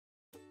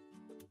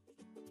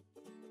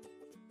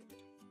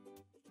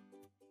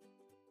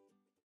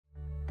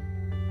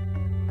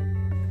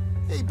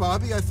Hey,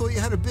 Bobby, I thought you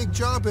had a big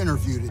job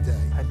interview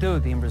today. I do,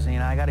 Dean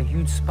Brazina. I got a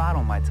huge spot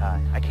on my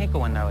tie. I can't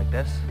go in there like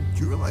this.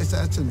 Do you realize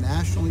that's a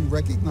nationally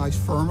recognized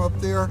firm up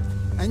there?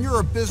 And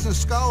you're a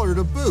business scholar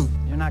to boot.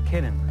 You're not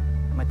kidding.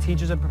 My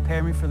teachers have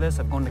prepared me for this.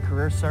 I've gone to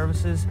career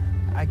services.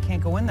 I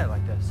can't go in there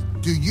like this.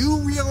 Do you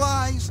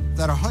realize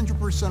that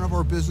 100% of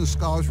our business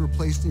scholars were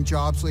placed in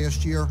jobs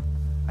last year?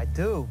 I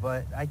do,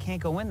 but I can't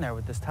go in there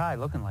with this tie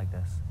looking like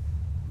this.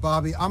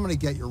 Bobby, I'm going to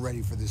get you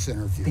ready for this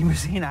interview. Dean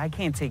Brazina, I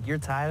can't take your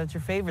tie. That's your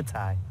favorite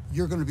tie.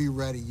 You're going to be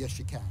ready. Yes,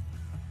 you can.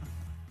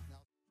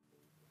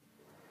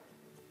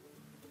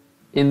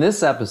 In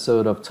this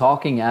episode of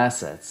Talking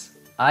Assets,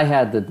 I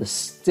had the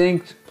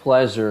distinct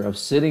pleasure of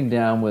sitting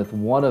down with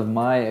one of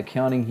my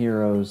accounting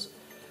heroes,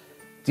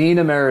 Dean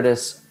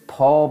Emeritus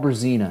Paul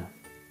Brazina.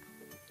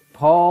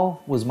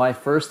 Paul was my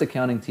first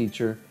accounting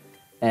teacher,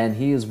 and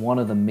he is one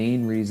of the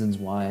main reasons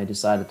why I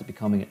decided to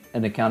become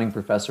an accounting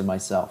professor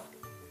myself.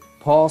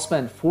 Paul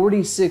spent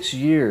 46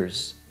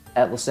 years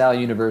at LaSalle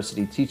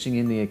University teaching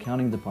in the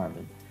accounting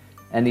department,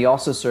 and he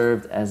also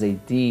served as a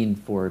dean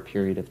for a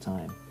period of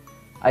time.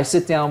 I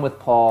sit down with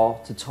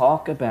Paul to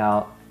talk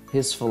about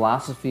his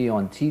philosophy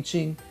on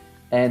teaching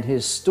and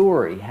his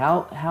story.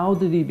 How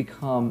did he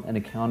become an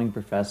accounting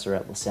professor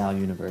at LaSalle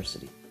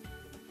University?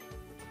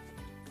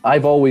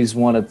 I've always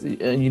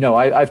wanted,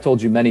 I've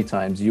told you many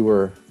times, you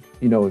were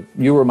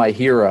my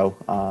hero,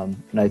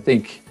 and I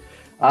think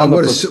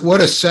what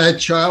a sad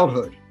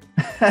childhood.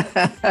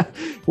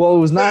 Well, it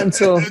was not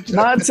until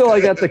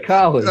I got to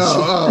college.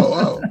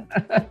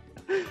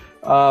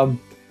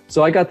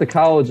 So I got to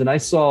college and I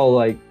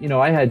saw I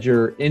had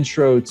your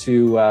intro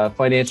to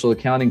financial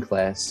accounting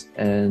class,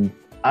 and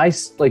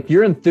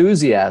your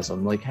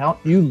enthusiasm, how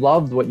you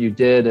loved what you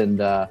did, and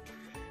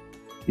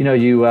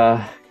you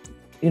were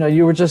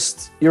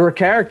a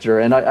character,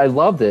 and I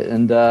loved it,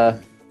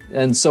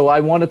 and so I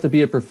wanted to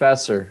be a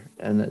professor.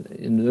 And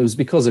it was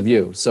because of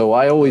you. So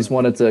I always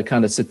wanted to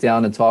kind of sit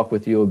down and talk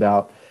with you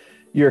about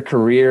your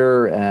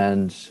career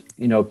and,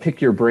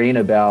 pick your brain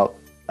about,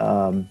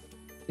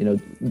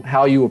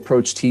 how you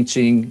approach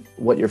teaching,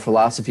 what your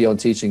philosophy on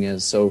teaching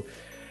is. So,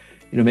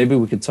 maybe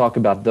we could talk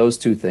about those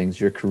two things,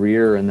 your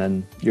career and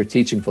then your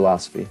teaching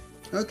philosophy.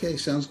 Okay,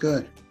 sounds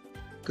good.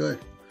 Good.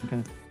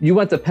 Okay. You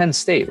went to Penn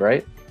State,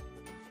 right?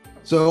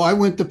 So I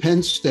went to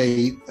Penn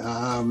State.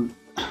 I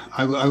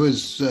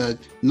was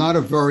not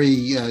a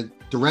very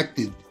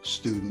directed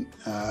student.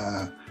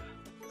 I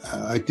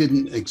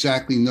didn't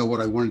exactly know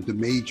what I wanted to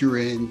major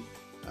in.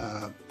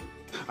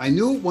 I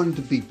knew it wanted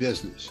to be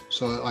business.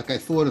 So I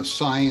thought of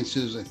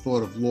sciences, I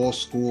thought of law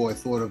school, I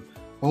thought of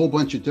a whole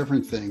bunch of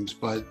different things.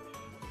 But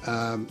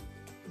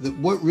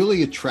what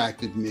really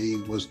attracted me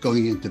was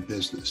going into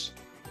business.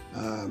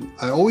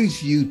 I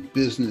always viewed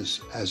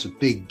business as a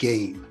big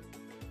game.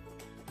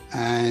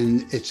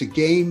 And it's a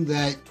game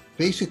that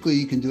basically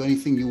you can do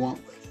anything you want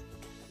with.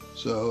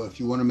 So if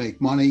you want to make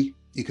money,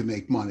 you can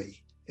make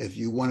money. If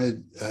you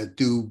want to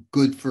do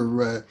good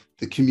for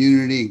the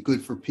community and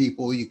good for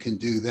people, you can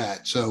do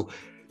that. So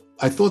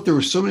I thought there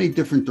were so many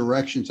different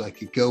directions I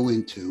could go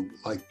into,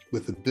 like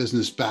with a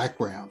business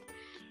background.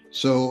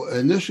 So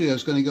initially I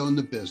was going to go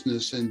into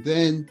business, and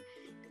then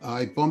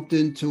I bumped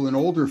into an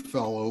older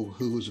fellow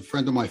who was a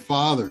friend of my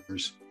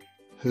father's,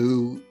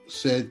 who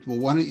said, well,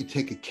 why don't you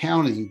take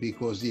accounting,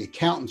 because the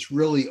accountants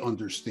really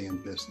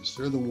understand business.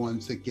 They're the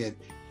ones that get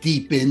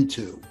deep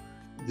into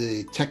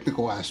the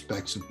technical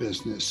aspects of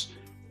business,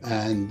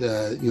 and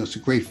it's a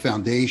great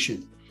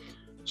foundation.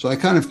 So I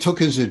kind of took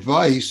his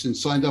advice and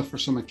signed up for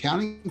some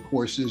accounting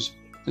courses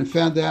and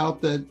found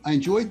out that I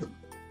enjoyed them.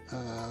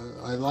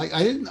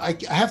 I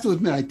have to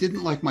admit, I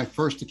didn't like my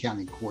first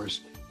accounting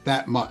course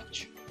that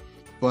much,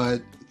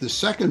 but the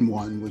second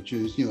one, which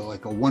is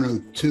like a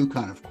 102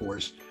 kind of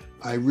course,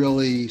 I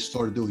really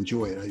started to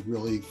enjoy it. I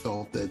really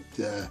felt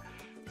that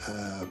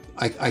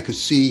I could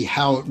see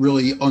how it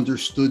really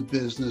understood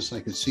business. I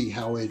could see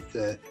how it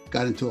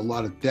got into a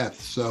lot of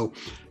depth. So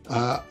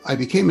I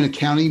became an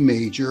accounting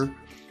major.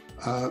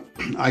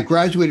 I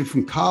graduated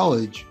from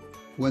college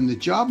when the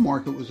job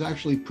market was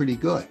actually pretty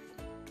good.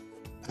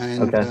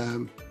 And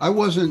I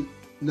wasn't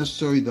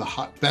necessarily the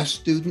best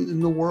student in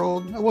the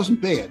world. I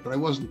wasn't bad, but I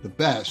wasn't the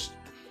best.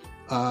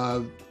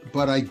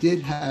 But I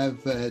did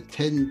have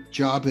 10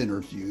 job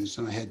interviews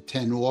and I had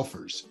 10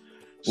 offers.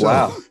 So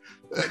wow.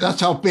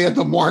 That's how bad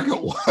the market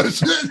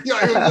was.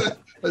 I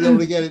was able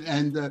to get it.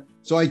 And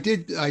so I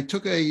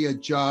took a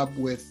job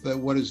with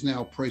what is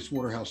now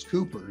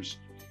PricewaterhouseCoopers.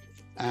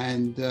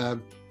 And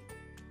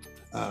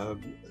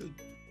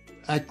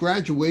at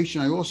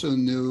graduation, I also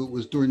knew it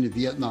was during the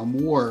Vietnam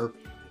War.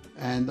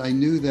 And I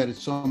knew that at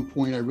some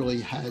point I really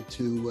had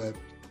to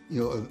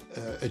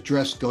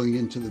address going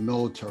into the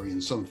military in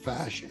some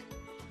fashion.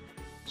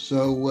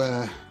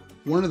 So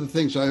one of the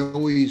things I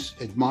always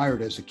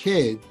admired as a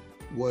kid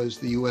was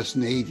the U.S.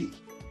 Navy.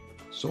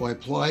 So I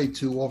applied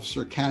to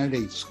Officer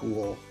Candidate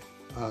School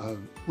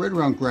right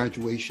around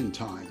graduation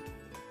time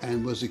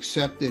and was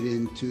accepted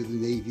into the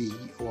Navy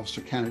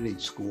Officer Candidate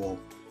School.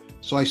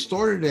 So I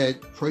started at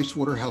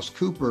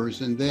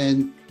PricewaterhouseCoopers, and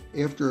then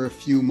after a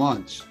few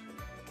months,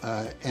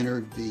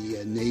 entered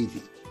the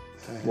Navy.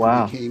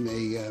 Wow. Became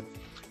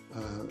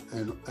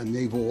a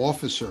naval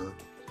officer.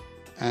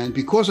 And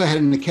because I had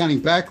an accounting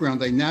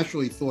background, I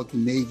naturally thought the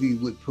Navy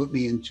would put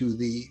me into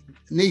the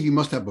Navy.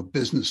 Must have a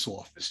business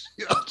office.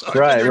 So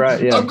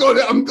Right. Yeah. I'm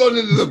going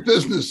into the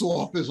business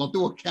office. I'll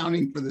do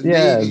accounting for the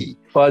Navy.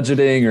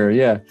 Budgeting or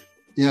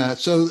Yeah.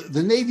 So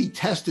the Navy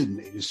tested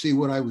me to see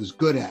what I was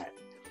good at.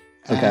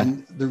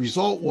 And the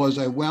result was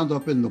I wound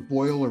up in the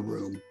boiler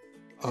room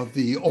of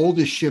the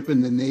oldest ship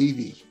in the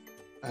Navy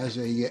as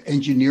a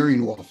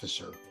engineering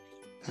officer.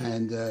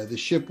 And the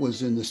ship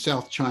was in the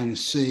South China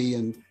Sea.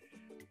 And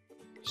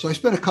so I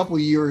spent a couple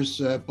of years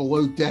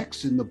below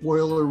decks in the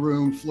boiler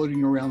room,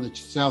 floating around the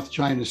South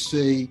China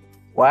Sea.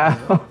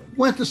 Wow.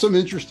 Went to some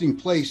interesting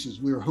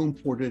places. We were home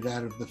ported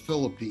out of the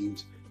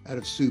Philippines, out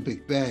of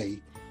Subic Bay.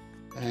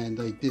 And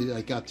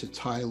I got to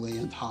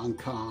Thailand, Hong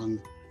Kong,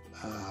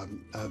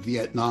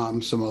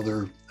 Vietnam, some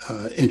other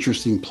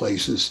interesting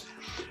places.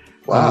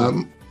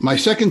 Wow. My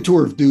second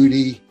tour of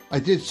duty, I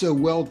did so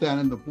well down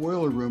in the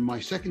boiler room. My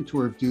second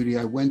tour of duty,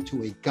 I went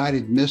to a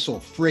guided missile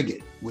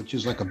frigate, which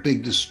is like a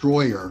big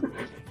destroyer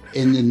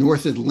in the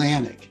North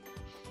Atlantic.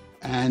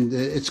 And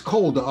it's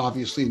cold,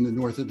 obviously, in the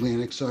North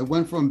Atlantic. So I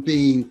went from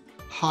being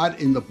hot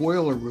in the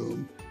boiler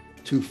room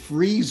to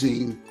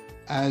freezing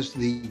as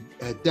the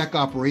deck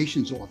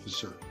operations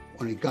officer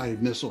on a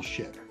guided missile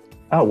ship.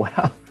 Oh,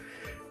 wow.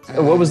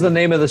 What was the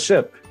name of the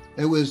ship?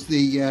 It was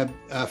the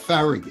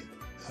Farragut.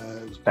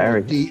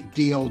 Farragut.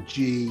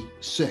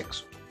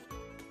 DLG-6.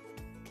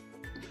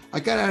 I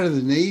got out of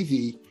the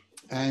Navy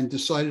and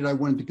decided I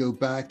wanted to go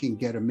back and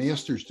get a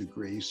master's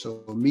degree.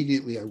 So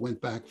immediately I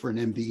went back for an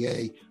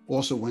MBA,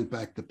 also went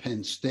back to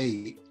Penn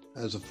State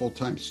as a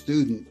full-time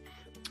student,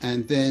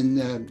 and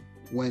then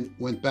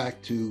went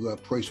back to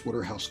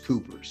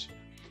PricewaterhouseCoopers.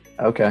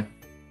 Okay.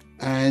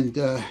 And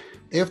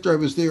after I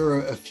was there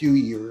a few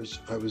years,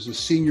 I was a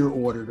senior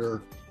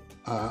auditor.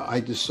 I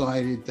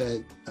decided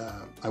that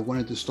I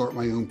wanted to start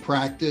my own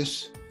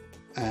practice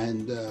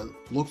and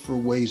look for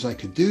ways I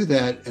could do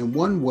that. And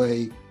one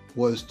way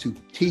was to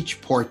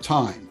teach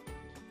part-time.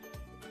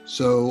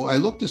 So I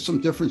looked at some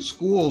different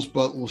schools,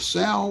 but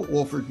LaSalle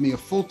offered me a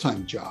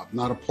full-time job,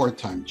 not a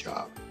part-time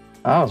job.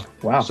 Oh,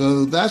 wow.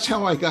 So that's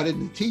how I got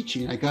into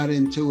teaching. I got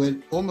into it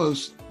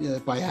almost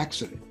by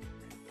accident.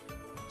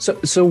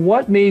 So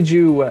what made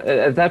you,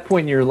 at that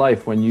point in your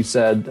life when you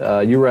said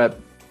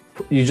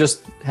you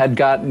just had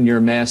gotten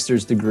your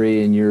master's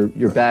degree and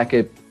you're back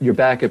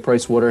at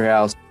Price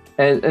Waterhouse.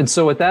 And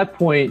so at that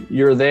point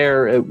you're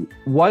there,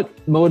 what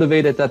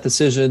motivated that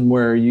decision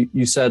where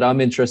you said,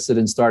 I'm interested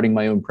in starting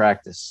my own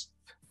practice?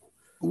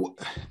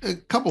 A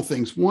couple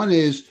things. One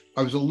is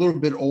I was a little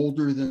bit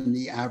older than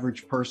the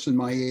average person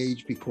my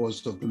age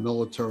because of the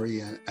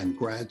military and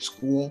grad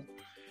school.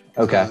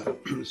 Okay.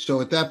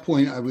 So at that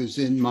point I was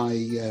in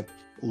my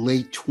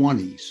late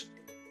 20s.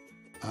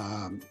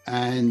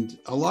 And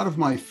a lot of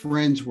my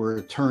friends were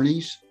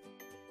attorneys,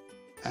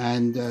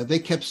 and they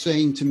kept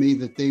saying to me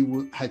that they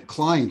had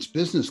clients,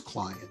 business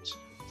clients,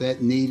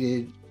 that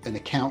needed an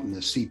accountant, a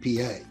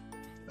CPA,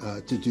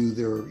 to do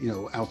their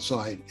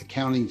outside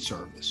accounting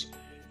service,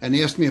 and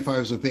asked me if I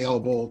was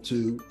available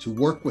to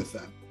work with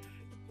them.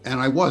 And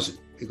I wasn't,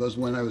 because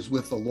when I was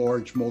with a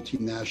large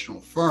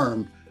multinational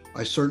firm,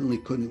 I certainly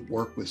couldn't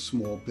work with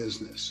small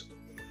business.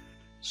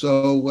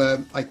 So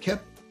I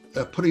kept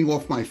putting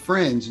off my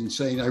friends and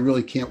saying, I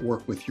really can't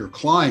work with your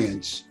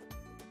clients.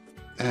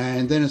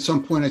 And then at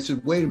some point I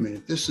said, wait a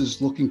minute, this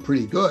is looking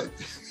pretty good.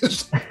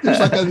 There's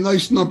like a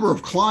nice number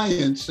of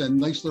clients and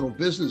nice little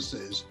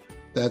businesses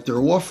that they're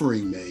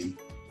offering me.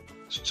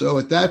 So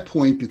at that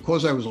point,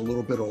 because I was a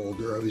little bit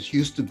older, I was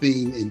used to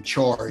being in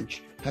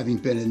charge, having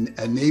been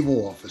a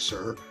naval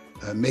officer,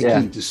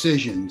 making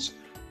decisions.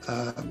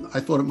 I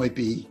thought it might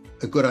be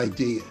a good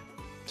idea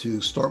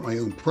to start my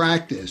own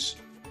practice,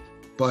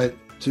 but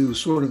to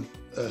sort of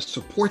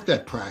support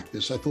that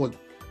practice, I thought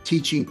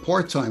teaching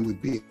part-time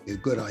would be a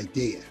good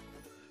idea.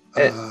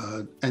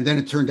 And then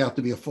it turned out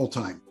to be a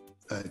full-time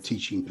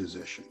teaching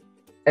position.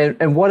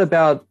 And what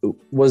about,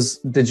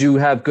 did you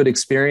have good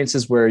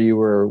experiences where you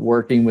were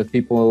working with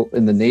people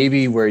in the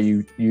Navy where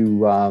you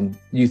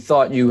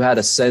thought you had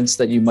a sense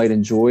that you might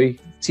enjoy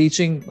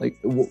teaching? Like,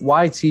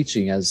 why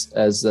teaching as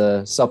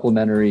a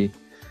supplementary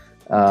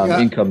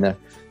income there?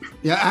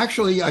 Yeah,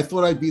 actually, I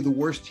thought I'd be the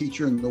worst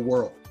teacher in the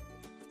world.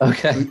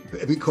 Okay.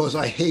 Because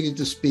I hated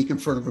to speak in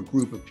front of a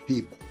group of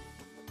people.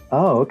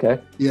 Oh,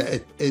 okay. Yeah,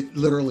 it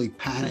literally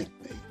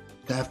panicked me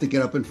to have to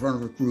get up in front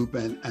of a group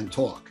and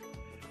talk.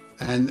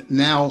 And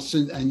now,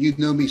 and you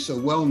know me so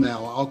well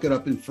now, I'll get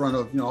up in front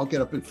of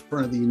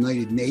the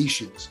United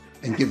Nations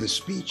and give a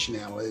speech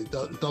now. It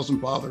doesn't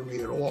bother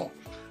me at all.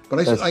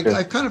 But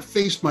I kind of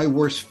faced my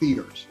worst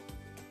fears.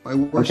 My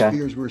worst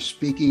fears were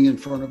speaking in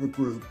front of a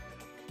group.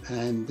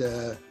 And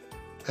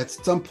at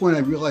some point, I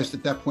realized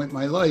at that point in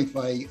my life,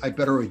 I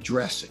better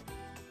address it.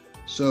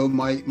 So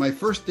my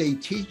first day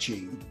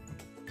teaching,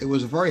 it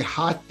was a very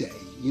hot day.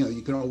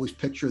 You can always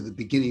picture the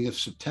beginning of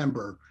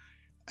September.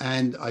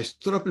 And I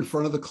stood up in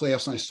front of the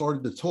class and I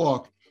started to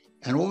talk.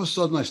 And all of a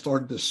sudden I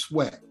started to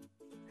sweat.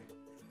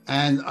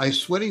 And I was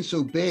sweating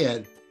so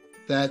bad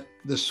that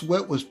the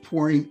sweat was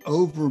pouring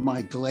over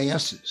my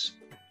glasses.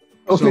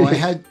 So I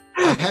had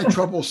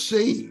trouble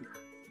seeing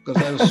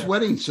because I was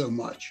sweating so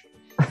much.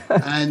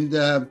 And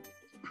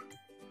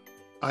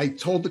I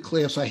told the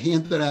class, I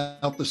handed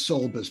out the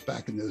syllabus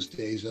back in those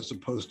days, as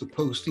opposed to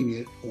posting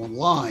it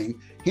online,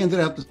 handed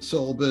out the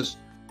syllabus,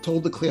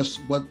 told the class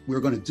what we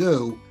were going to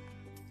do,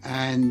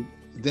 and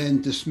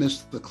then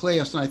dismissed the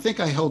class. And I think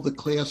I held the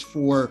class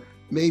for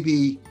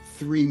maybe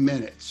 3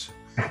 minutes.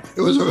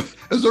 It was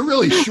a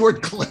really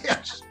short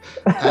class.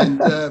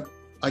 And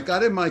I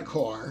got in my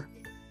car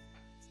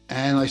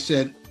and I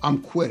said,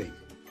 I'm quitting.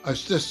 I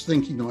was just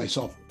thinking to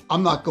myself,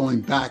 I'm not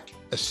going back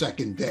a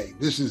second day.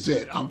 This is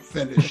it. I'm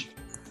finished.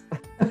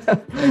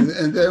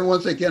 and then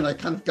once again, I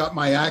kind of got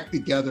my act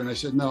together and I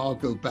said, no, I'll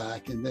go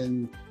back. And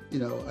then,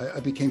 I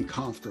became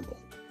comfortable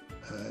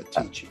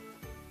teaching.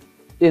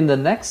 In the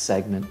next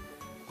segment,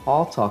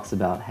 Paul talks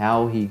about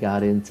how he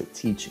got into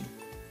teaching.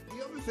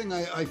 The other thing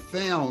I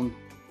found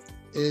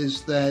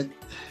is that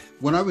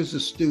when I was a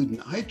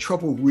student, I had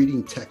trouble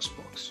reading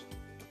textbooks.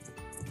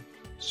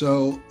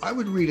 So I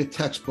would read a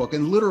textbook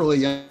and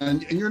literally,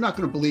 and you're not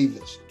going to believe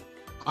this,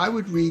 I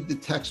would read the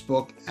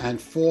textbook and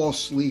fall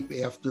asleep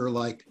after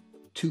like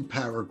 2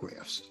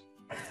 paragraphs.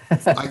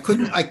 I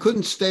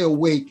couldn't stay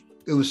awake.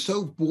 It was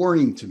so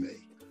boring to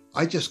me.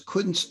 I just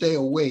couldn't stay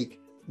awake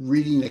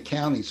reading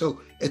accounting. So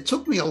it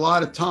took me a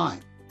lot of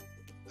time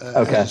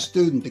as a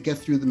student to get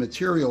through the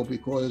material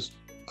because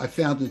I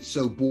found it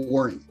so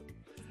boring.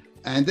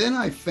 And then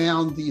I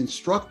found the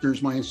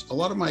instructors, a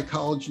lot of my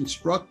college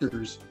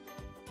instructors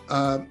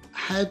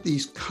had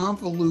these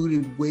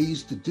convoluted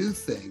ways to do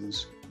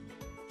things.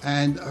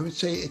 And I would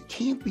say, it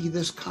can't be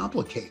this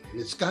complicated.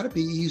 It's got to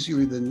be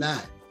easier than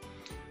that.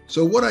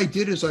 So what I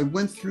did is I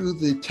went through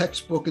the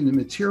textbook and the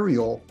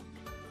material,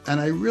 and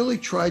I really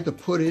tried to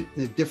put it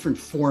in a different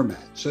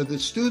format. So the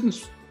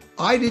students,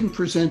 I didn't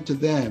present to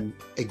them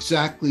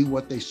exactly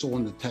what they saw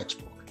in the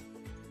textbook.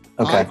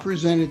 I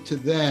presented to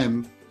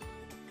them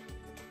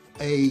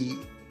a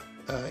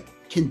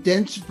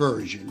condensed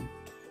version,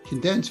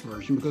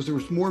 because there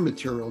was more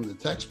material in the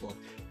textbook,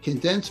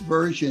 condensed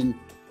version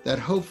that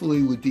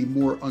hopefully would be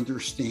more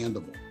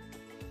understandable.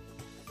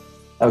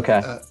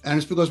 And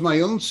it's because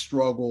my own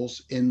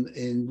struggles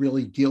in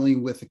really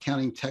dealing with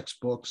accounting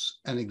textbooks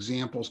and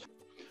examples.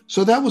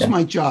 So that was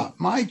my job.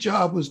 My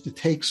job was to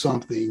take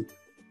something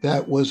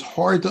that was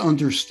hard to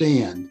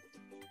understand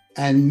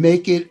and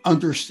make it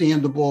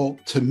understandable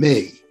to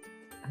me.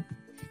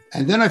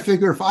 And then I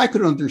figure if I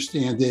could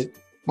understand it,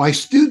 my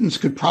students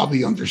could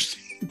probably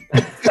understand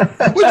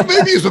it, which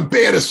maybe is a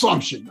bad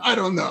assumption. I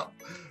don't know.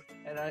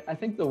 And I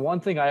think the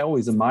one thing I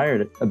always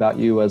admired about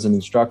you as an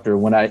instructor,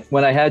 when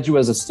I had you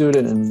as a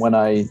student and when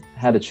I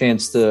had a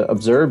chance to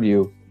observe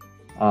you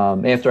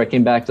after I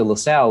came back to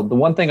LaSalle, the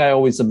one thing I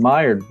always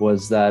admired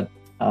was that,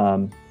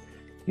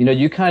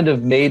 you kind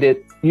of made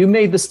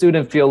the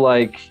student feel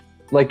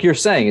like you're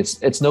saying,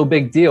 it's no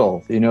big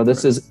deal.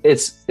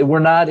 We're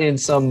not in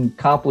some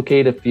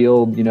complicated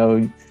field,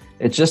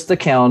 it's just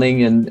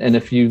accounting. And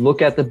if you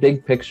look at the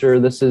big picture,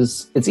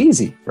 it's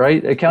easy,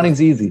 right?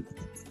 Accounting's easy.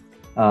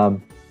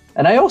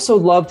 And I also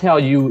loved how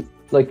you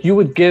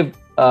would give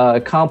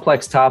a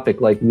complex topic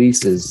like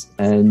leases,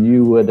 and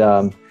you would,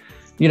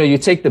 you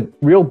take the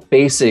real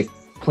basic,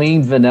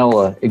 plain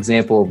vanilla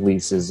example of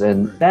leases,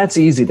 and that's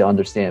easy to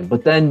understand.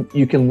 But then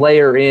you can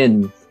layer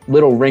in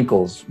little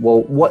wrinkles.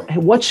 Well,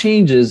 what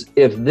changes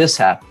if this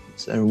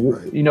happens?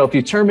 And if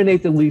you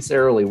terminate the lease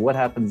early, what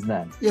happens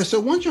then? Yeah. So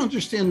once you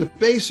understand the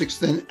basics,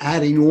 then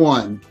adding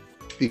on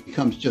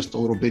becomes just a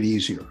little bit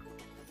easier.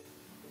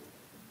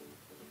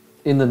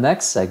 In the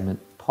next segment,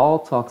 Paul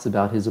talks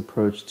about his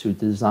approach to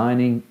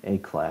designing a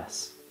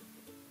class.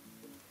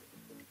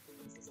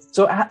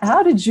 So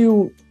how did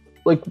you,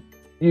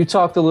 you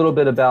talked a little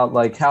bit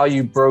about how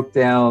you broke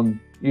down,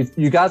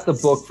 you got the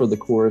book for the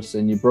course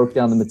and you broke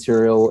down the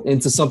material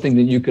into something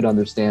that you could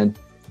understand.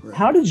 Right.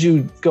 How did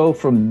you go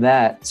from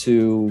that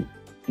to,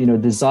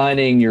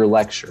 designing your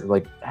lecture?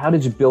 How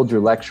did you build your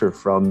lecture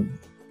from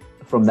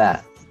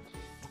that?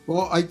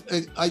 Well,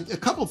 a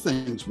couple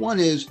things. One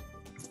is,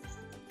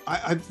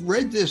 I've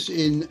read this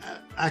in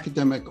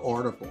academic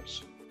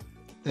articles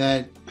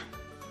that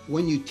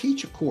when you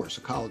teach a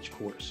college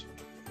course,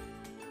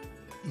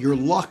 you're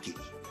lucky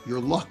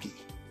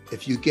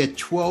if you get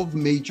 12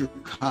 major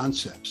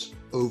concepts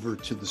over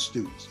to the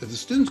students. If the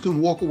students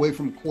can walk away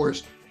from a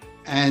course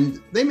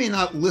and they may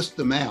not list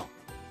them out,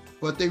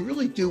 but they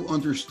really do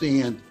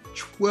understand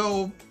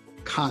 12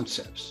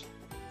 concepts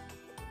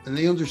and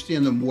they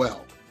understand them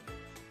well.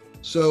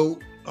 So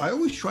I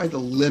always try to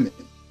limit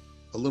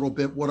a little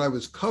bit what I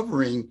was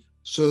covering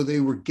so they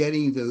were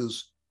getting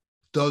those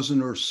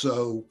dozen or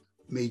so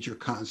major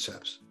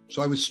concepts.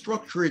 So I would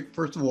structure it,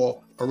 first of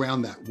all,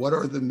 around that. What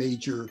are the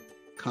major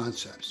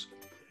concepts?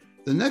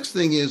 The next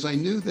thing is I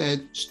knew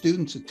that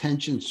students'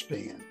 attention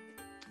span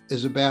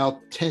is about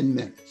 10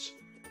 minutes,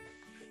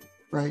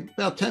 right?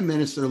 About 10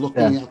 minutes, they're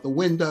looking out the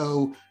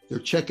window, they're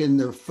checking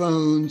their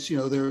phones,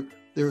 they're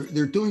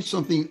they're doing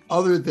something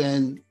other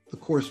than the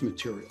course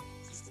material.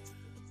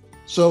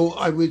 So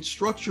I would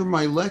structure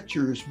my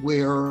lectures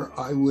where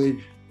I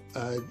would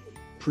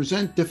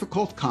present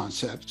difficult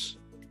concepts,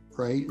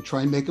 right, and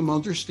try and make them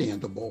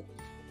understandable,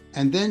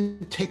 and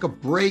then take a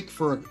break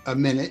for a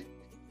minute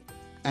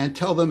and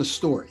tell them a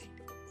story.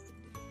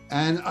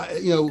 And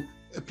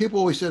people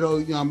always said,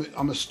 "Oh,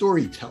 I'm a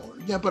storyteller."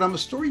 Yeah, but I'm a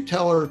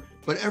storyteller.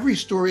 But every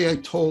story I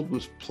told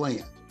was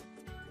planned,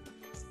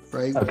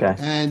 right? Okay.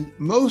 And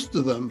most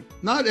of them,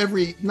 not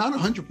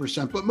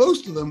 100%, but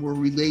most of them were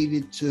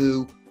related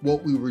to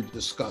what we were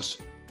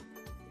discussing.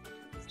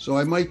 So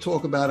I might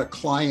talk about a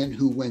client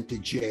who went to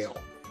jail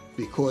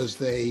because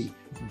they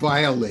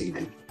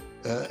violated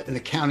an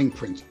accounting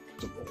principle.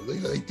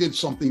 They did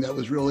something that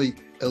was really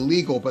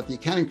illegal, but the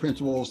accounting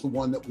principle was the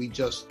one that we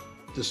just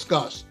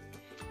discussed.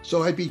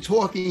 So I'd be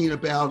talking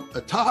about a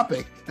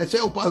topic and I'd say,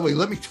 "Oh, by the way,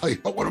 let me tell you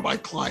about one of my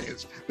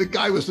clients. The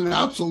guy was an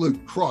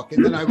absolute crook."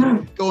 And then I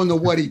would go into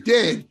what he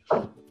did.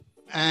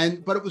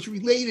 But it was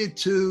related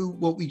to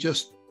what we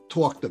just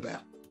talked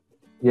about.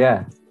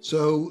 Yeah.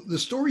 So the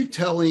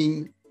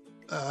storytelling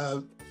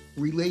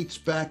relates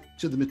back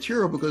to the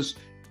material because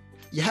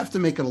you have to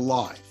make it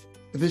alive.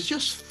 If it's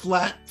just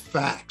flat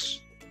facts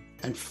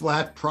and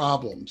flat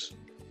problems,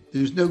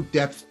 there's no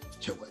depth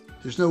to it.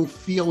 There's no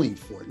feeling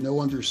for it,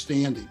 no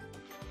understanding.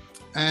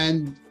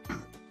 And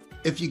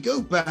if you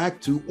go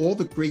back to all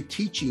the great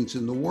teachings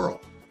in the world,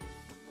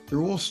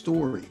 they're all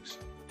stories.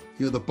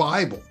 The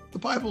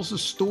Bible's a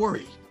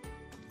story.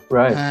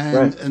 Right.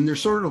 And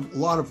there's sort of a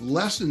lot of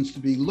lessons to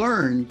be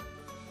learned,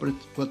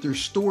 but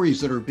there's stories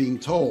that are being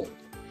told.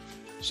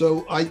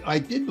 So I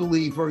did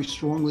believe very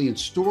strongly in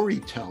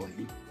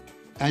storytelling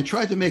and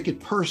tried to make it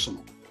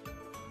personal,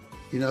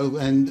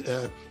 and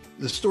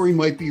the story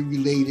might be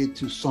related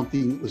to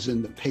something that was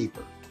in the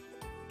paper.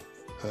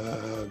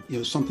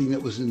 Something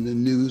that was in the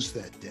news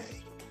that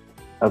day.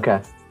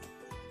 Okay.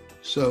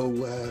 So,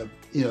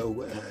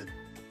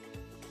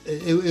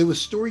 it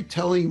was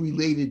storytelling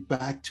related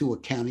back to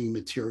accounting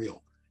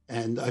material.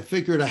 And I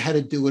figured I had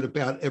to do it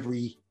about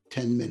every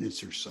 10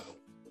 minutes or so.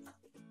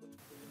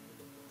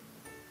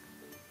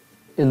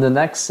 In the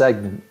next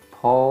segment,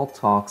 Paul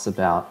talks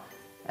about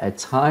a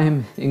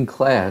time in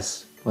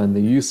class when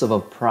the use of a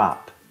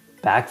prop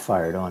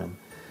backfired on him.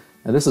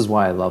 Now, this is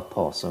why I love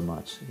Paul so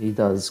much. He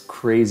does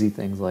crazy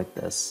things like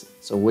this.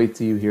 So wait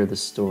till you hear the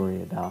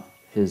story about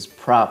his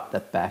prop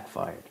that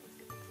backfired.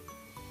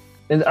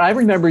 And I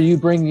remember you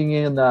bringing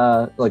in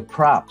like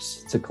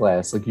props to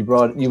class. Like you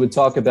would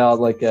talk about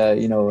like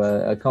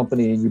a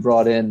company, and you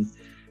brought in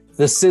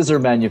the scissor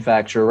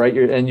manufacturer, right?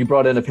 And you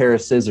brought in a pair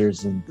of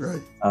scissors, and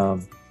right.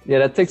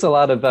 That takes a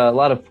lot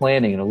of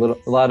planning and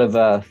a lot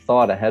of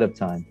thought ahead of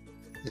time.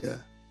 Yeah,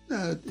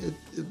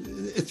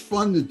 it's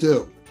fun to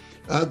do.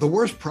 The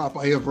worst prop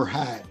I ever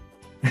had,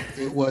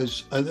 it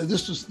was,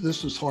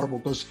 this was horrible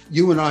because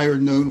you and I are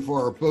known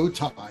for our bow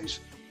ties.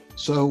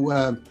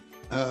 So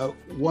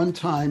one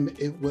time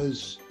it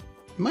was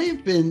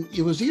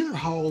either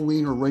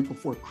Halloween or right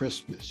before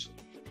Christmas.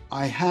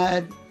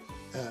 I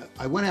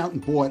went out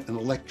and bought an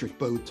electric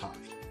bow tie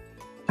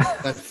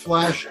that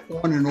flashed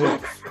on and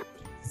off,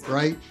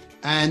 right?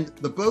 And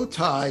the bow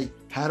tie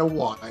had a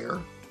wire,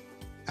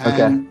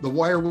 and the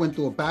wire went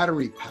to a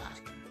battery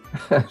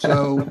pack.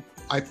 So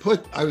I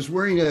was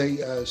wearing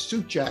a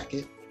suit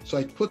jacket, so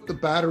I put the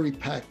battery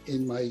pack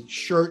in my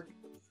shirt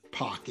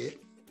pocket.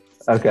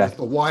 Okay. With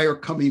the wire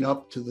coming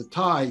up to the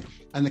tie,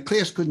 and the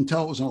class couldn't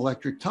tell it was an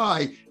electric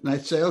tie. And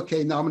I'd say,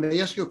 "Okay, now I'm going to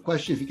ask you a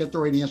question. If you get the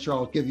right answer,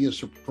 I'll give you a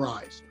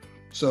surprise."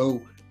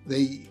 So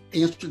they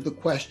answered the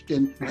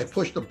question. I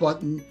pushed a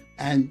button,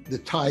 and the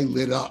tie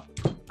lit up.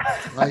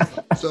 Right.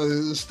 So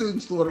the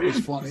students thought it was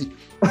funny.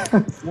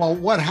 Well,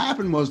 what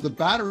happened was the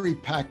battery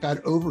pack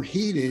got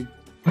overheated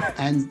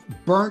and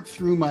burnt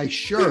through my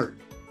shirt,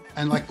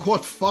 and like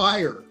caught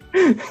fire,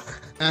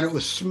 and it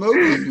was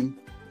smoking.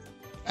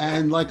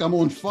 And like I'm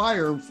on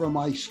fire from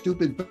my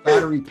stupid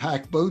battery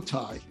pack bow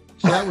tie.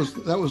 So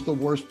that was the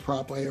worst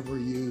prop I ever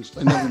used.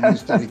 I never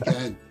used it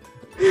again.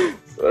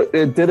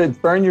 Did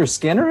it burn your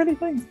skin or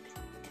anything?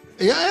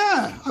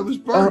 Yeah, I was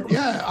burnt.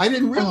 Yeah, I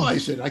didn't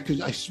realize it.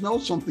 I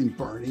smelled something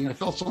burning. I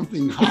felt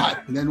something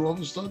hot, and then all of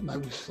a sudden I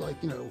was like,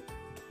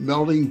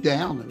 melting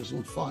down. I was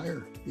on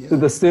fire. Yeah.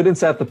 Did the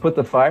students have to put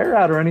the fire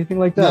out or anything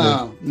like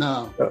that?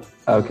 No.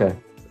 Okay.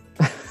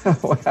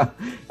 Wow.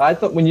 I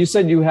thought when you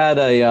said you had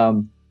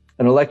an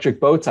electric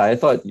bow tie, I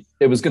thought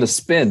it was going to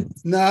spin.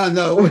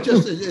 No,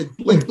 it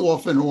blinked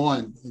off and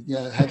on.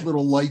 Yeah, it had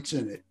little lights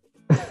in it.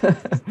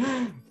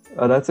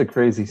 Oh, that's a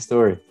crazy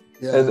story.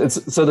 Yeah.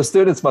 So the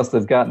students must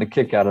have gotten a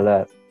kick out of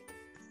that.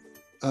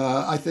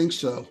 I think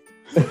so.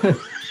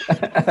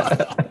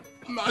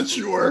 I'm not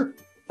sure.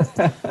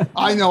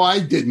 I know I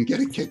didn't get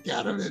a kick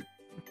out of it.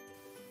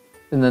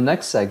 In the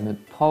next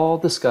segment, Paul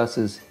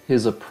discusses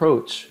his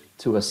approach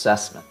to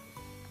assessment.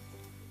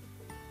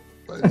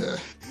 But,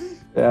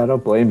 yeah, I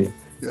don't blame you.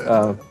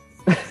 Yeah.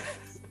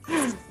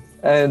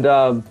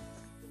 And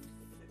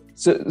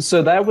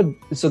so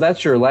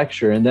that's your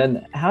lecture. And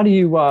then how do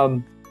you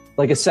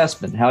like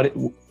assessment?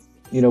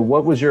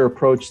 what was your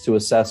approach to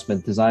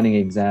assessment, designing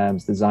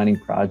exams, designing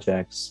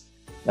projects,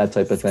 that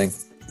type of thing?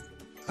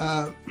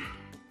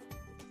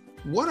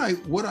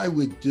 What I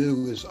would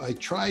do is I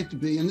tried to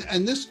be,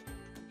 and this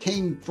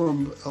came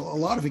from, a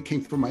lot of it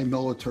came from my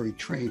military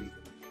training.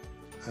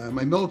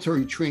 My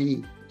military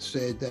training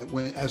said that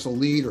as a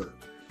leader,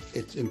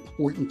 it's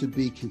important to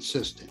be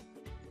consistent.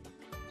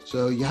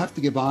 So you have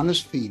to give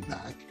honest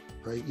feedback,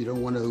 right? You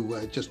don't want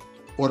to just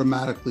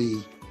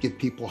automatically give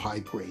people high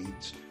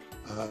grades.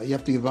 You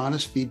have to give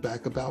honest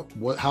feedback about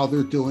how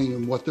they're doing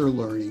and what they're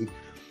learning,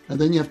 and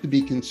then you have to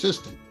be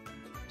consistent.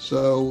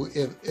 So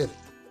if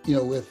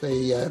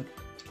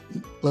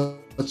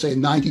let's say a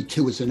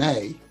 92 is an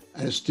A,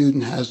 and a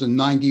student has a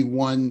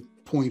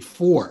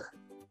 91.4,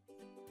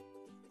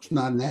 it's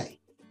not an A.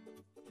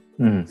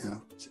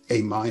 It's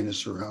A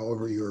minus or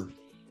however you're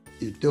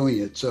doing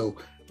it. So,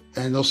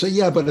 and they'll say,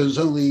 yeah, but it was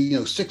only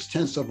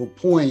 0.6 of a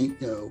point,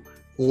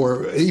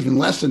 or even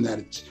less than that.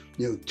 It's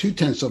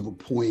 0.2 of a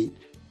point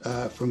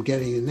from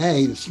getting an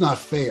A. It's not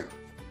fair.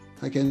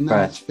 Again,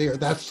 that's fair.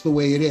 That's the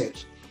way it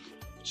is.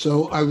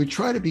 So I would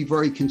try to be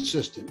very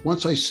consistent.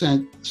 Once I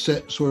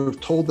sort of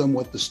told them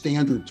what the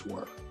standards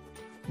were,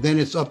 then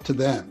it's up to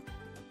them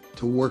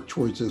to work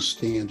towards those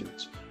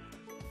standards.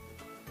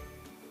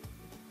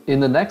 In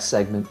the next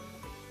segment,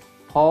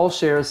 Paul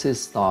shares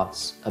his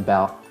thoughts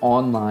about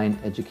online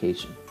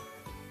education.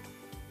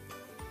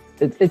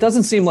 It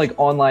doesn't seem like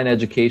online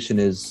education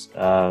is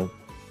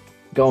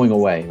going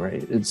away,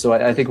 right? And so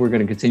I think we're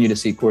going to continue to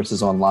see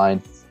courses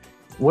online.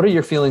 What are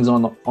your feelings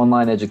on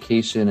online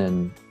education,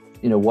 and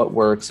what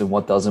works and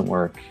what doesn't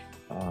work?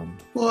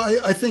 Well,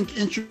 I think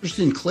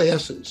interesting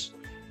classes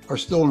are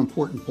still an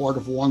important part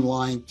of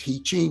online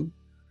teaching,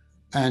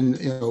 and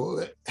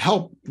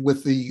help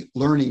with the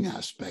learning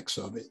aspects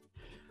of it.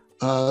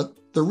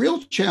 The real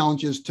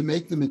challenge is to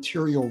make the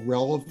material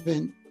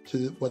relevant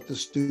to what the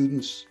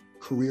students'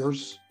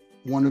 careers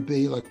want to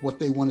be, like what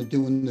they want to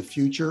do in the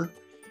future,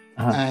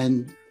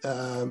 and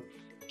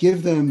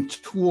give them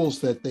tools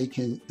that they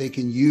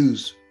can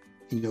use,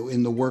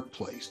 in the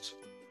workplace.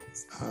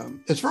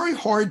 It's very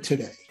hard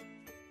today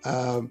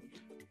to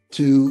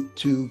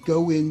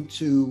go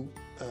into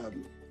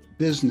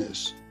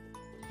business,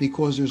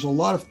 because there's a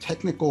lot of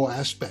technical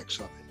aspects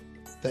of it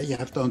that you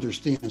have to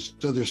understand.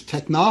 So there's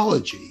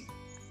technology,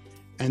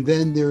 and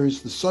then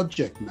there's the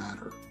subject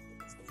matter.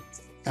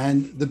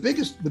 And the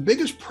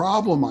biggest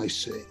problem I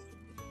see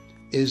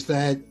is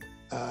that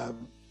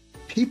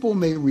people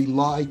may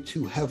rely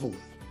too heavily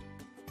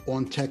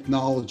on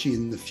technology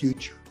in the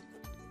future.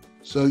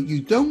 So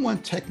you don't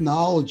want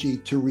technology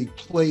to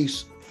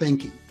replace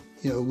thinking.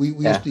 We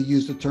used to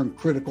use the term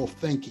critical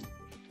thinking.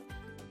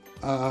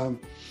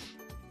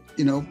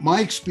 My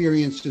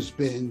experience has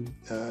been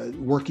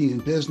working in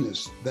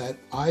business that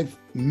I've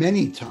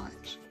many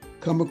times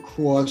come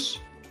across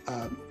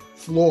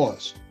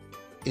flaws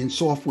in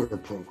software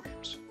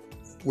programs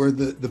where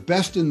the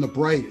best and the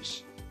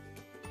brightest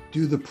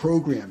do the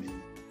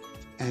programming,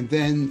 and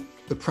then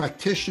the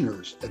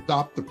practitioners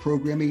adopt the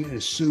programming and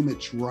assume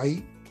it's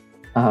right,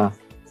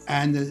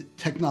 and the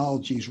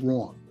technology is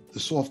wrong, the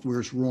software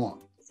is wrong.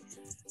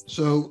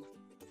 So,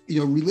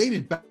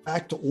 related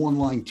back to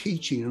online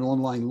teaching and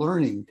online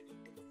learning,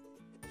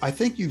 I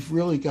think you've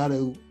really got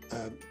to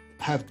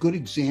have good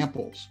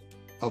examples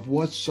of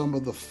what some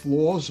of the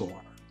flaws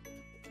are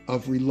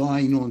of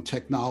relying on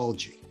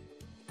technology.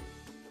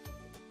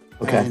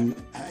 Okay. And,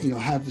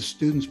 have the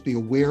students be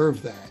aware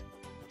of that,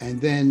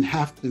 and then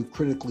have to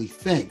critically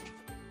think.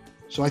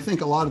 So I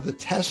think a lot of the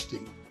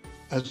testing,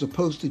 as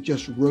opposed to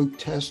just rote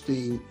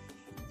testing,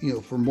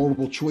 for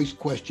multiple choice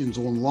questions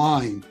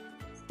online,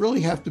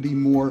 really have to be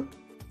more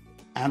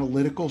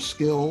analytical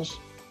skills.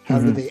 How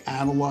do they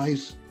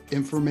analyze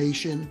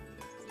information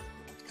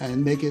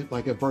and make it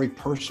like a very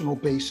personal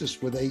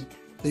basis where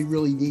they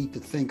really need to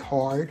think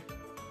hard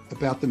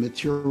about the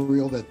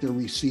material that they're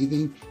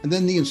receiving. And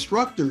then the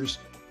instructors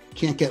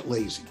can't get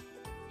lazy.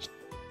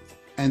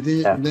 And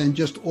then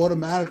just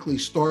automatically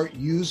start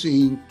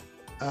using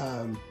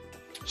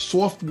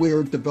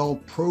software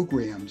developed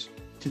programs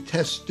to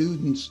test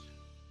students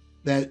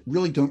that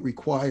really don't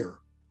require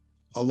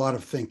a lot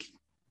of thinking.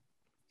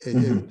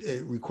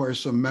 It requires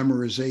some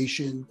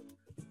memorization,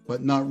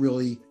 but not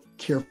really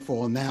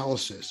careful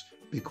analysis,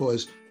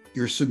 because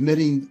you're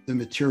submitting the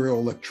material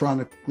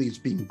electronically, it's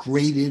being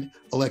graded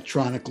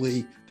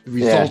electronically, the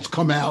results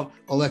come out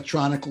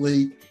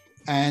electronically,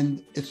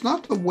 and it's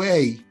not the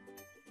way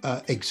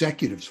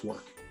executives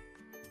work.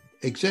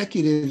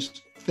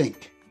 Executives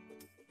think.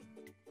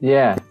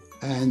 Yeah.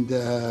 And,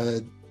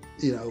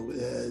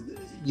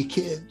 you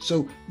can't,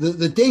 so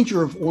the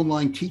danger of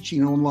online teaching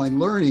and online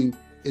learning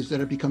is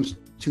that it becomes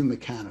too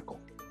mechanical.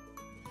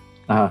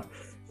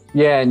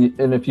 Yeah,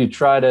 and if you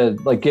try to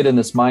get in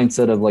this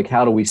mindset of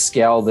how do we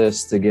scale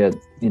this to get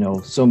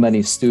so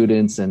many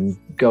students and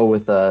go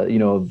with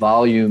a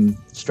volume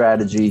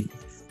strategy,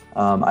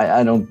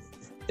 I don't.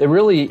 It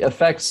really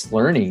affects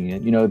learning.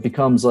 It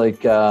becomes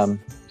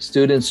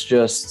students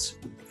just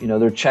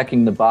they're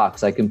checking the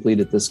box. I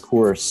completed this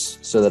course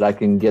so that I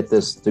can get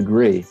this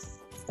degree,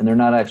 and they're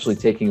not actually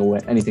taking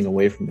anything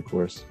away from the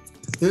course.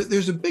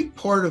 There's a big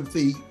part of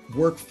the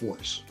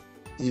workforce,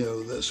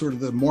 the sort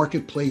of the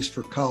marketplace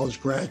for college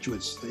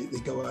graduates they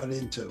go out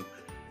into,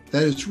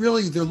 that it's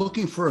really, they're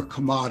looking for a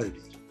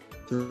commodity.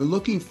 They're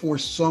looking for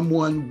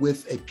someone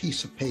with a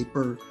piece of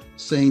paper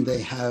saying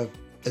they have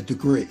a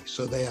degree.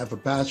 So they have a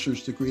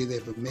bachelor's degree, they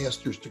have a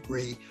master's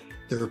degree.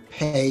 Their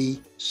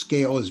pay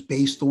scale is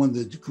based on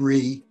the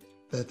degree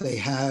that they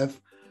have.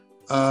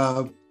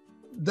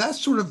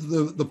 That's sort of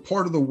the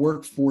part of the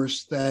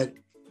workforce that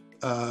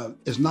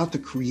is not the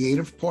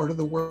creative part of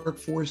the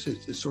workforce.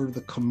 It's sort of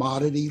the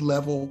commodity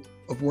level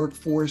of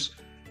workforce.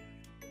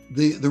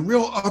 The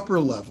real upper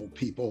level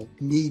people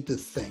need to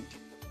think,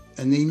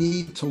 and they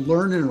need to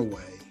learn in a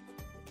way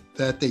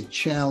that they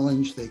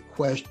challenge, they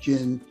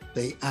question,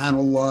 they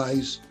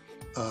analyze,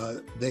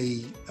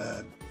 they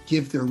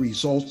give their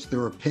results,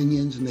 their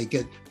opinions, and they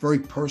get very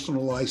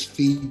personalized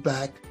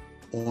feedback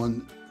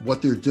on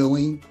what they're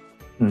doing.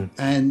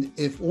 And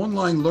if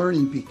online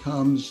learning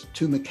becomes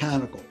too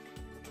mechanical,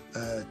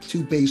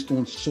 too based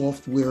on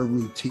software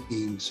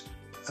routines,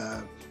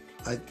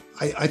 I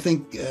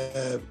think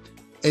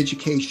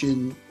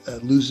education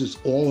loses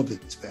all of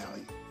its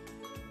value.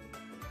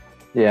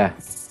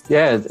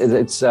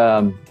 It's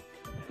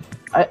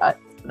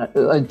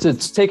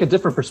to take a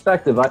different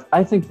perspective,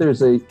 I think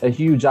there's a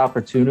huge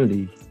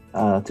opportunity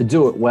to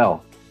do it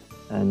well,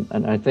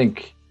 and I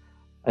think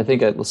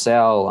at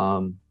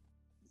LaSalle,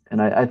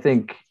 and I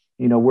think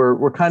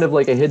we're kind of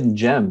like a hidden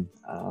gem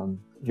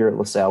here at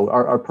LaSalle.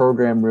 Our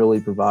program really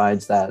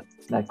provides that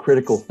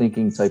critical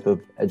thinking type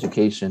of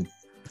education.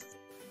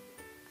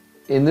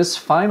 In this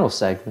final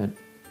segment,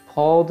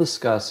 Paul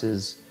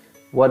discusses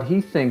what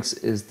he thinks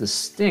is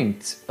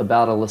distinct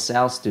about a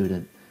LaSalle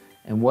student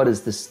and what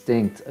is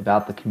distinct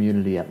about the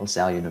community at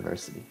LaSalle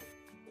University.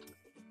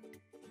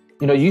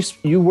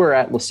 You were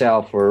at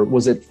LaSalle for,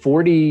 was it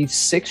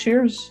 46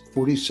 years?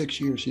 46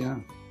 years, yeah.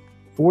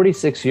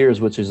 46 years,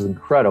 which is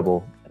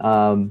incredible.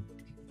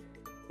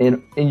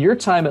 In your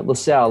time at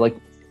LaSalle,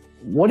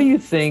 what do you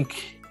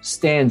think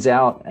stands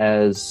out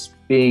as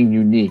being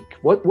unique?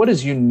 What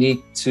is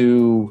unique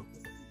to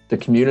the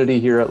community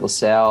here at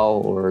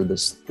LaSalle, or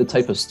the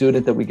type of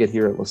student that we get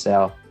here at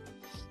LaSalle?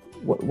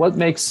 What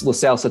makes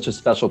LaSalle such a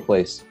special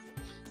place?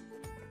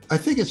 I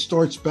think it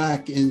starts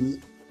back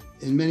in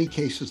many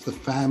cases, the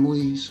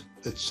families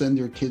that send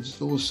their kids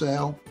to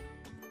LaSalle.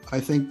 I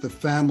think the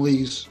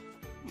families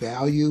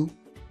value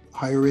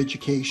higher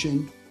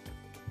education.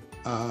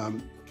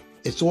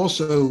 It's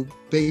also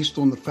based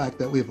on the fact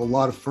that we have a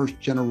lot of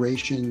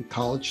first-generation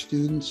college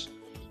students,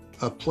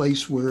 a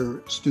place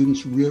where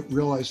students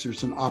realize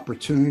there's an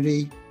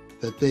opportunity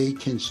that they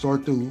can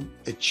start to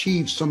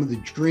achieve some of the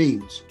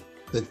dreams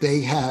that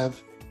they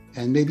have,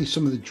 and maybe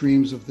some of the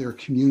dreams of their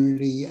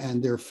community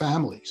and their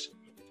families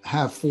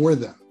have for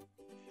them.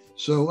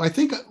 So I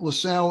think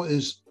LaSalle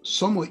is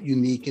somewhat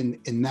unique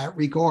in that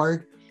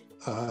regard,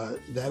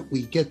 that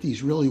we get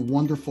these really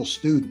wonderful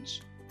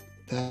students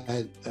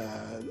that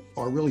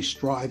are really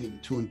striving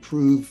to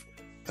improve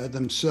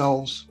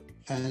themselves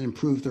and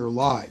improve their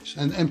lives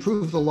and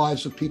improve the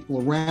lives of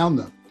people around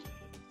them.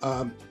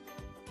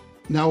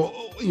 Now,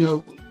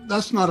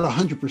 that's not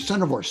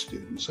 100% of our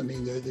students. I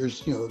mean,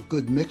 there's a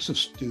good mix of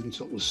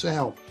students at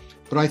LaSalle,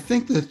 but I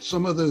think that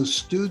some of those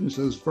students,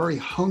 those very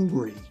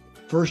hungry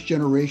first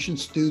generation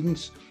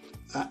students,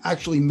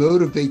 actually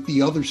motivate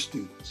the other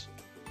students,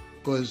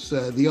 because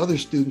the other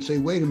students say,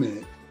 wait a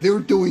minute, they're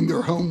doing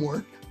their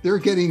homework, they're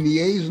getting the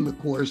A's in the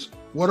course,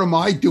 what am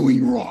I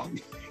doing wrong?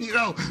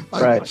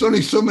 Right. There's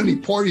only so many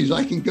parties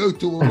I can go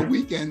to on a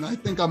weekend. I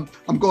think I'm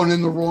going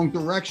in the wrong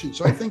direction.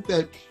 So I think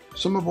that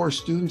some of our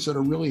students that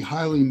are really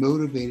highly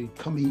motivated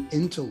coming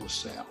into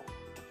LaSalle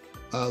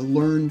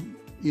learn,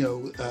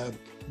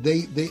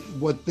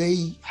 what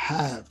they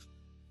have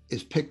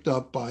is picked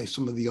up by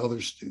some of the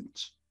other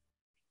students.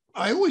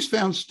 I always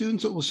found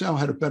students at LaSalle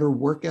had a better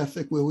work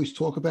ethic. We always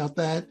talk about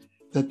that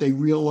they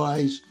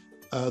realize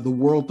the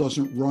world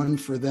doesn't run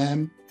for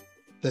them,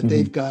 that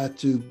they've got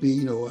to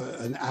be,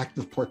 an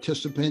active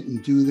participant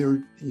and do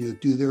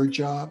their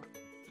job.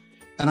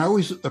 And I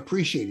always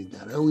appreciated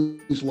that. I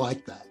always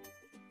liked that.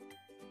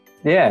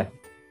 Yeah,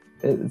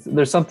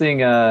 there's something,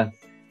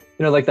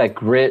 like that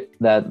grit,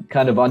 that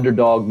kind of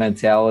underdog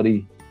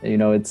mentality.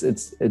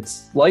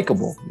 It's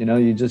likable.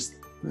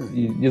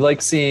 You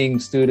like seeing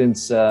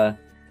students. I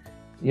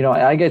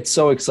get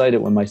so excited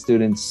when my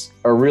students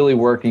are really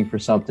working for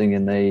something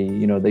and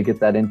they get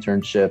that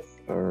internship,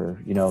 or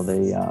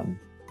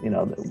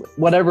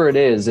whatever it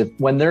is.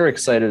 When they're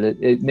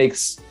excited, it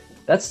makes,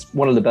 that's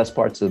one of the best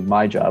parts of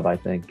my job, I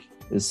think,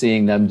 is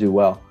seeing them do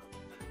well.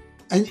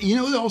 And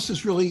what else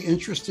is really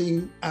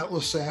interesting at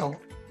LaSalle?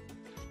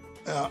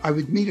 I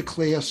would meet a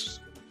class,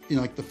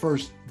 like the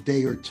first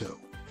day or two,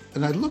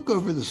 and I'd look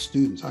over the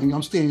students. I mean,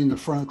 I'm standing in the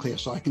front of the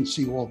class, so I can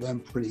see all of them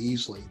pretty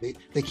easily.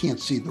 They can't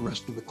see the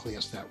rest of the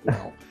class that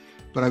well.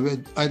 But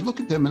I'd look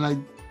at them,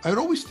 and I'd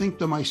always think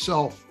to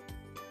myself,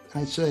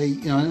 and I'd say,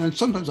 and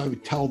sometimes I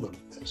would tell them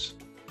this,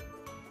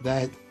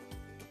 that,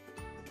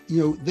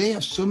 they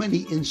have so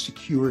many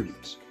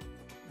insecurities.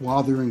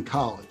 while they're in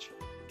college.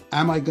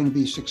 Am I going to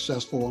be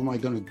successful? Am I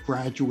going to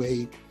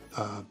graduate?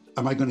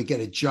 Am I going to get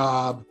a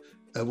job?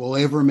 Will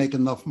I ever make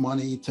enough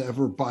money to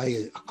ever buy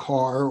a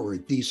car or a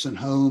decent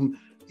home?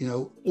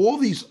 All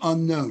these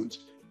unknowns.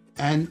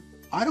 And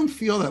I don't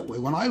feel that way.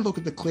 When I look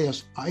at the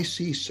class, I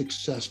see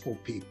successful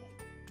people.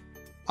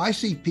 I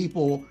see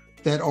people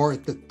that are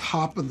at the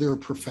top of their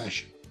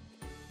profession,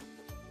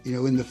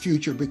 in the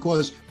future,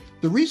 because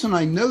the reason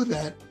I know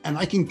that, and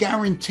I can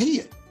guarantee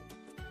it,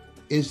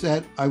 is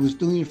that I was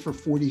doing it for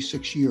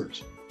 46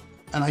 years.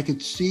 And I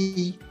could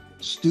see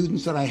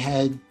students that I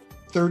had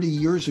 30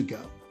 years ago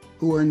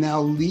who are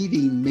now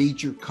leading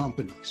major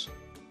companies,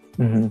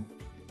 and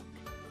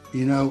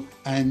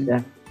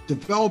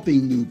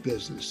developing new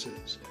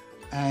businesses,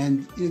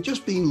 and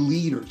just being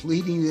leaders,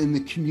 leading in the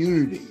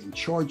community, in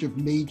charge of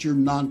major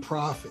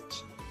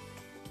nonprofits.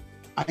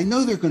 I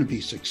know they're going to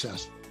be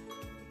successful.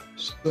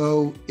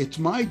 So it's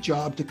my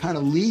job to kind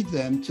of lead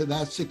them to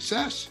that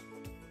success.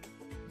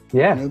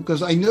 Yeah.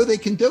 Because I know they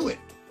can do it.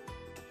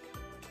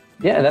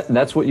 Yeah,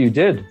 that's what you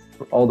did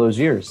for all those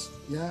years.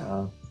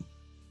 Yeah.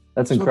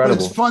 That's incredible.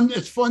 But it's fun.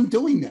 It's fun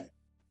doing that,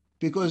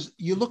 because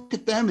you look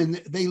at them and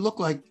they look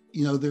like,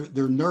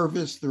 they're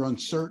nervous, they're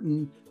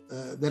uncertain,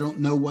 they don't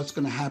know what's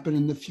going to happen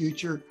in the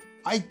future.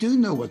 I do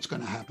know what's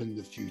going to happen in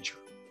the future.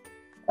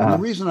 And the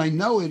reason I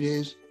know it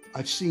is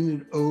I've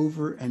seen it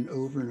over and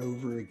over and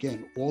over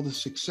again, all the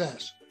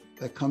success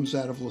that comes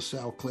out of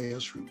LaSalle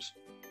classrooms.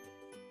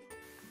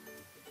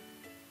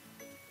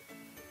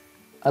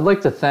 I'd like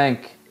to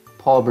thank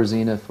Paul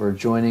Brazina for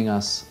joining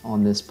us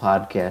on this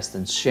podcast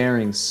and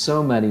sharing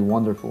so many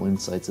wonderful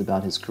insights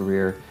about his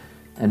career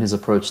and his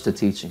approach to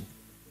teaching.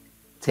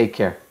 Take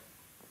care.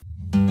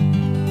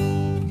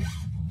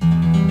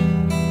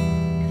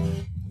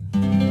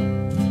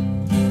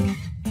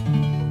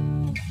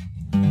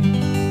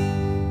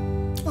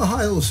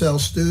 Hi, LaSalle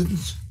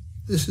students.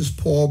 This is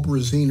Paul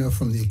Brazina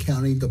from the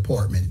accounting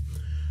department.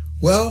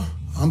 Well,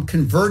 I'm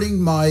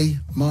converting my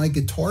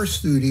guitar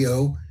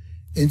studio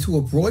into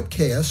a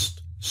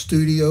broadcast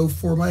studio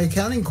for my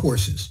accounting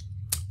courses.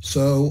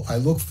 So I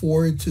look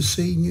forward to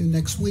seeing you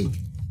next week.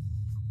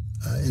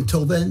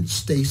 Until then,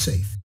 stay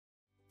safe.